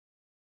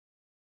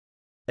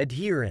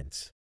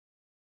Adherence.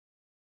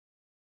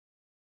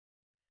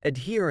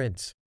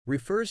 Adherence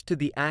refers to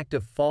the act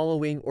of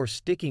following or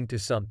sticking to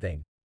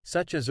something,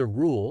 such as a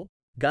rule,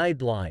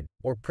 guideline,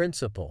 or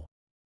principle.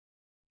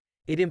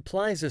 It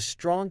implies a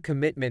strong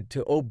commitment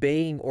to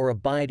obeying or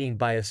abiding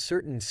by a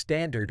certain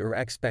standard or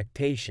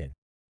expectation.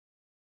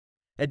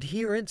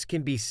 Adherence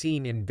can be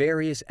seen in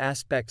various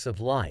aspects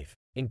of life,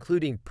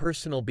 including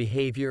personal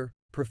behavior,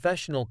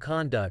 professional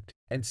conduct,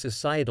 and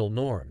societal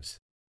norms.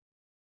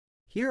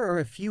 Here are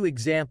a few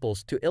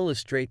examples to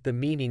illustrate the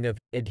meaning of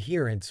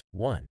adherence.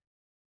 1.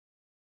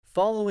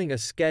 Following a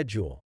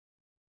schedule.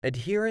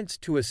 Adherence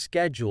to a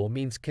schedule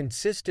means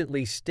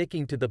consistently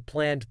sticking to the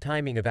planned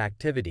timing of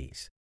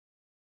activities.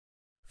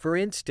 For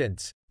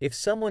instance, if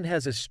someone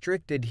has a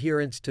strict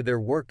adherence to their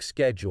work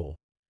schedule,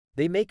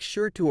 they make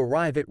sure to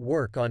arrive at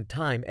work on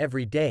time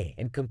every day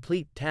and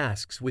complete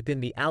tasks within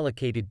the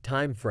allocated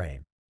time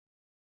frame.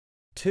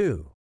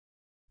 2.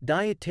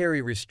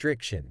 Dietary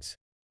restrictions.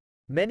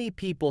 Many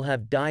people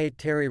have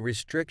dietary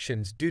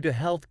restrictions due to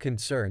health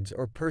concerns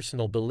or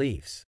personal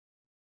beliefs.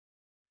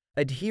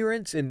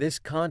 Adherence in this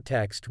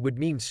context would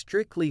mean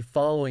strictly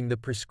following the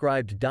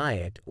prescribed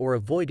diet or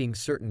avoiding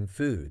certain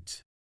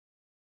foods.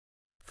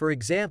 For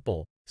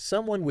example,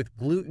 someone with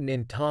gluten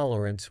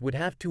intolerance would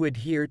have to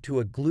adhere to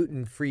a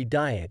gluten-free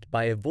diet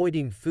by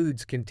avoiding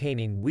foods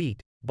containing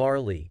wheat,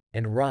 barley,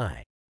 and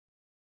rye.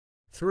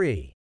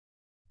 3.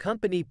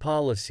 Company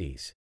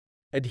policies.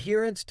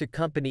 Adherence to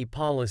company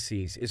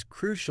policies is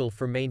crucial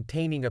for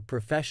maintaining a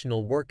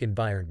professional work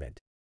environment.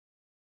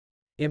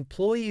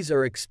 Employees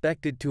are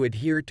expected to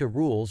adhere to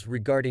rules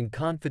regarding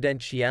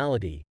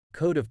confidentiality,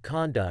 code of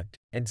conduct,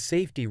 and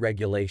safety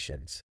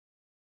regulations.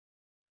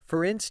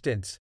 For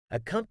instance, a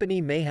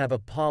company may have a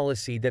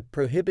policy that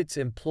prohibits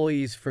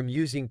employees from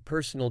using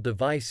personal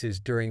devices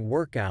during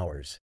work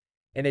hours,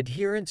 and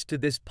adherence to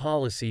this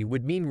policy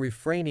would mean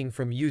refraining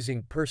from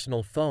using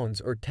personal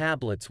phones or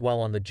tablets while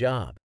on the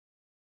job.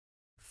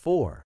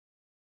 4.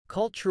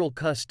 Cultural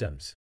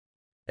customs.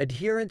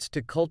 Adherence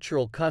to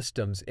cultural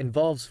customs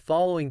involves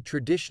following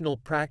traditional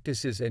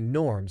practices and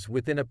norms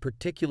within a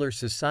particular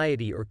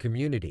society or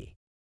community.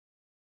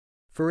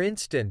 For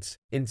instance,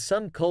 in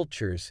some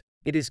cultures,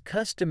 it is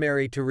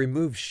customary to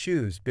remove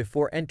shoes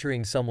before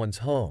entering someone's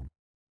home.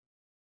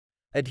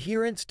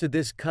 Adherence to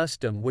this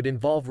custom would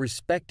involve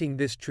respecting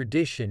this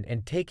tradition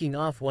and taking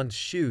off one's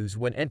shoes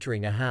when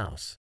entering a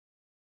house.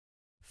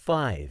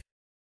 5.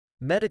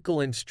 Medical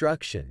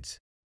instructions.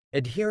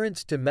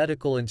 Adherence to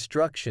medical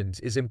instructions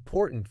is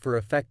important for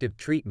effective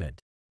treatment.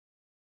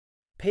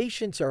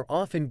 Patients are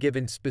often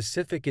given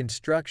specific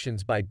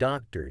instructions by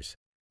doctors,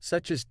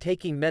 such as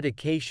taking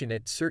medication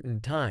at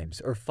certain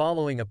times or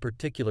following a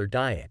particular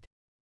diet.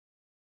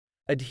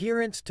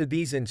 Adherence to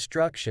these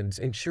instructions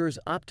ensures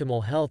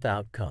optimal health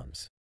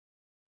outcomes.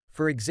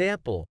 For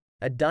example,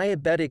 a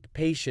diabetic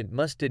patient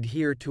must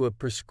adhere to a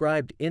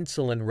prescribed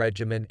insulin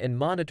regimen and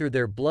monitor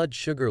their blood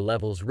sugar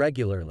levels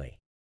regularly.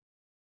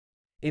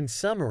 In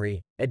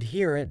summary,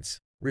 adherence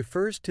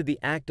refers to the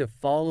act of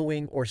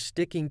following or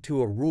sticking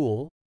to a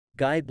rule,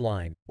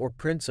 guideline, or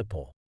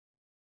principle.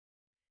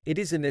 It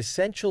is an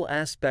essential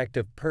aspect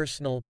of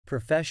personal,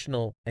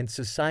 professional, and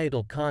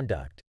societal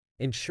conduct,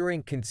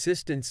 ensuring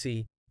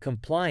consistency,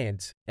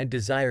 compliance, and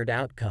desired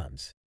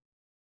outcomes.